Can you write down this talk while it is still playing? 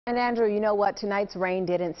And Andrew, you know what? Tonight's rain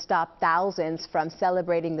didn't stop thousands from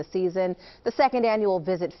celebrating the season. The second annual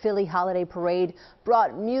Visit Philly Holiday Parade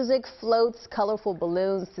brought music, floats, colorful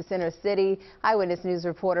balloons to Center City. Eyewitness News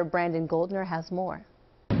reporter Brandon Goldner has more.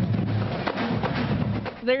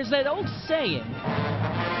 There's that old saying,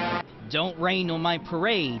 "Don't rain on my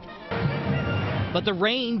parade." But the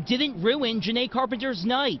rain didn't ruin Janae Carpenter's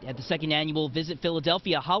night at the second annual Visit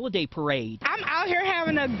Philadelphia Holiday Parade. I'm out here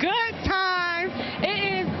having a good time.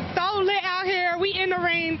 It is so lit out here. We in the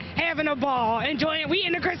rain having a ball, enjoying. We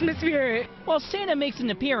in the Christmas spirit. While Santa makes an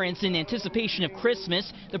appearance in anticipation of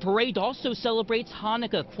Christmas, the parade also celebrates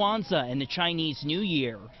Hanukkah, Kwanzaa, and the Chinese New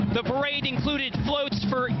Year. The parade included floats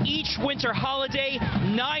for each winter holiday,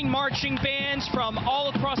 9 marching bands from all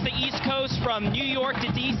across the East Coast, from New York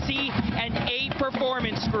to D.C., and 8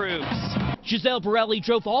 performance groups. Giselle Borelli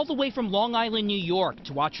drove all the way from Long Island, New York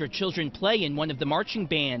to watch her children play in one of the marching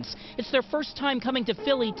bands. It's their first time coming to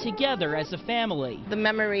Philly together as a family. The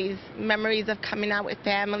memories of coming out with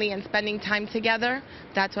family and spending time together,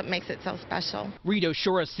 that's what makes it so special. Rito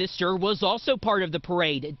Shora's sister was also part of the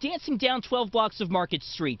parade, dancing down 12 blocks of Market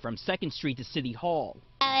Street from 2nd Street to City Hall.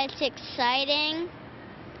 It's exciting,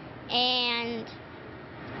 and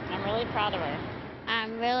I'm really proud of her.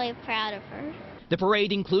 I'm really proud of her. The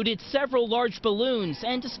parade included several large balloons,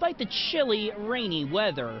 and despite the chilly, rainy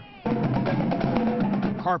weather,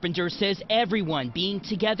 Carpenter says everyone being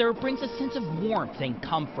together brings a sense of warmth and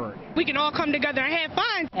comfort. We can all come together and have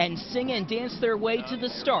fun. And sing and dance their way to the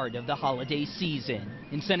start of the holiday season.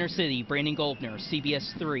 In Center City, Brandon Goldner,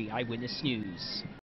 CBS 3 Eyewitness News.